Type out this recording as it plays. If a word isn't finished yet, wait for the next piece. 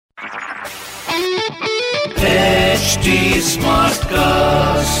HD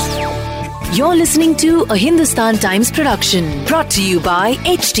Smartcast. You're listening to a Hindustan Times production brought to you by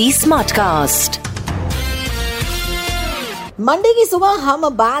HD Smartcast. Monday की सुबह हम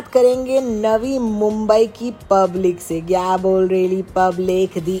बात करेंगे नवी मुंबई की पब्लिक से। क्या बोल रही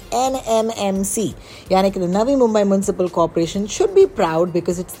पब्लिक? दी NMMC यानी कि Navi Mumbai municipal corporation should be proud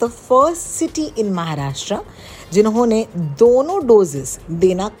because it's the first city in Maharashtra जिन्होंने दोनों डोजेस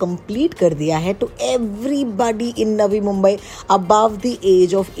देना कंप्लीट कर दिया है to everybody in Navi Mumbai above the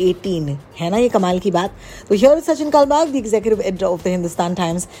age of 18। है ना ये कमाल की बात? तो here is Sachin Kalbag, the executive editor of the Hindustan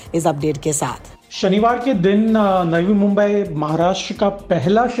times, इस अपडेट के साथ। शनिवार के दिन नवी मुंबई महाराष्ट्र का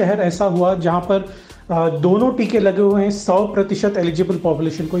पहला शहर ऐसा हुआ जहां पर दोनों टीके लगे हुए हैं 100% एलिजिबल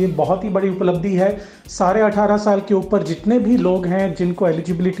पॉपुलेशन को। ये बहुत ही बड़ी उपलब्धि है। सारे 18 साल के ऊपर जितने भी लोग हैं जिनको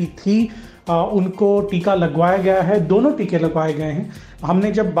एलिजिबिलिटी थी उनको टीका लगवाया गया है। दोनों टीके लगवाए गए हैं।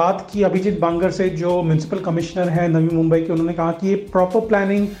 हमने जब बात की अभिजीत बांगर से, जो म्युनिसिपल कमिश्नर है नवी मुंबई के, उन्होंने कहा कि ये proper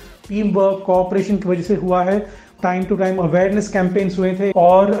planning, team work, cooperation की वजह से हुआ है। Time to time awareness campaigns हुए थे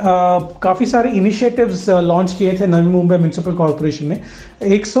और काफ़ी सारे इनिशिएटिव्स लॉन्च किए थे नवी मुंबई म्युनिसिपल कॉर्पोरेशन ने।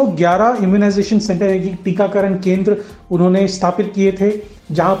 111 इम्यूनाइजेशन सेंटर यानी कि टीकाकरण केंद्र उन्होंने स्थापित किए थे,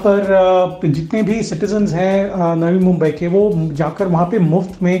 जहां पर जितने भी सिटीजन्स हैं नवी मुंबई के वो जाकर वहां पे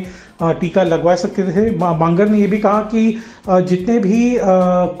मुफ्त में टीका लगवा सकते थे। बांगर ने ये भी कहा कि जितने भी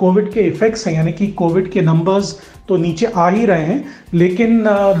कोविड के इफेक्ट्स हैं यानी कि कोविड के नंबर्स तो नीचे आ ही रहे हैं, लेकिन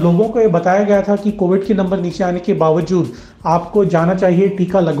लोगों को ये बताया गया था कि कोविड के नंबर नीचे आने के बावजूद आपको जाना चाहिए,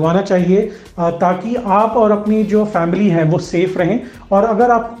 टीका लगवाना चाहिए, ताकि आप और अपनी जो फैमिली है वो सेफ रहें। और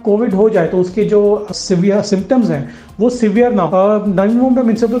अगर आप कोविड हो जाए तो उसके जो सिवियर सिम्टम्स हैं वो सिवियर ना हो। नवी मुंबई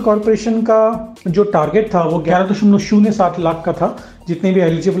म्युनिसिपल कॉर्पोरेशन का जो टारगेट था वो 11.07 लाख का था, जितने भी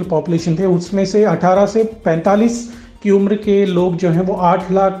एलिजिबल पॉपुलेशन थे। उसमें से 18 से 45 की उम्र के लोग जो हैं वो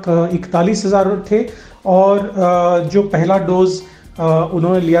 8,41,000 थे और जो पहला डोज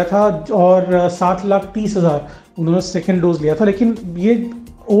उन्होंने लिया था और 7,30,000 उन्होंने सेकेंड डोज लिया था। लेकिन ये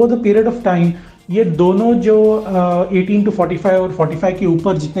over the period of time ये दोनों जो 18 to 45 और 45 के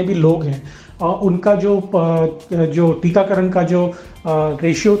ऊपर जितने भी लोग हैं उनका जो टीकाकरण का जो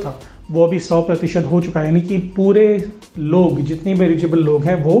रेशियो था वो अभी 100% हो चुका है। यानी कि पूरे लोग, जितने भी एलिजिबल लोग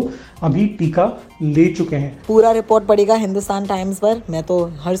हैं वो अभी टीका ले चुके हैं। पूरा रिपोर्ट पड़ेगा हिंदुस्तान टाइम्स पर। मैं तो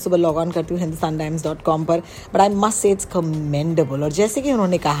हर सुबह लॉग ऑन करती हूँ hindustantimes.com पर, but I must say it's commendable. और जैसे कि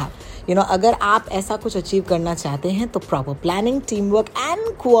उन्होंने कहा, अगर आप ऐसा कुछ अचीव करना चाहते हैं तो proper planning, team work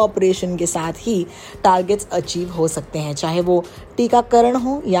and cooperation के साथ ही टारगेट्स अचीव हो सकते हैं, चाहे वो टीकाकरण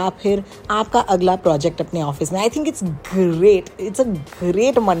हो या फिर आपका अगला प्रोजेक्ट अपने ऑफिस में। I think it's a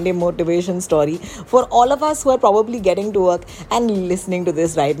great Monday motivation story for all of us who are probably getting to work and listening to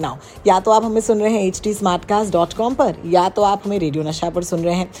this right now. या तो आप हमें सुन रहे हैं HDSmartcast.com पर, या तो आप हमें रेडियो नशा पर सुन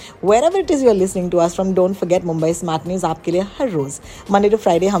रहे हैं। Wherever it is you are listening to us from, don't forget Mumbai smart news आपके लिए हर रोज मंडे टू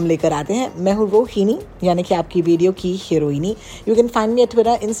फ्राइडे हम लेकर आते हैं। मैं हूँ रोहिणी, यानी कि आपकी वीडियो की हीरोइनी। You can find me at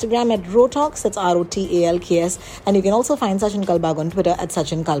Twitter, Instagram at रोटॉक्स, that's ROTALKS, and you can also find Sachin Kalbag on Twitter at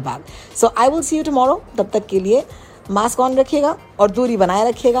Sachin Kalbag. So I will see you tomorrow. तब तक के लिए मास्क ऑन रखिएगा और दूरी बनाए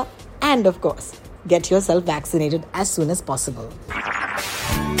रखिएगा, and of course get yourself vaccinated as soon as possible.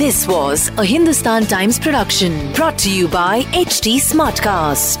 This was a Hindustan Times production brought to you by HD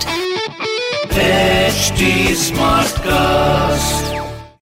Smartcast. HD Smartcast.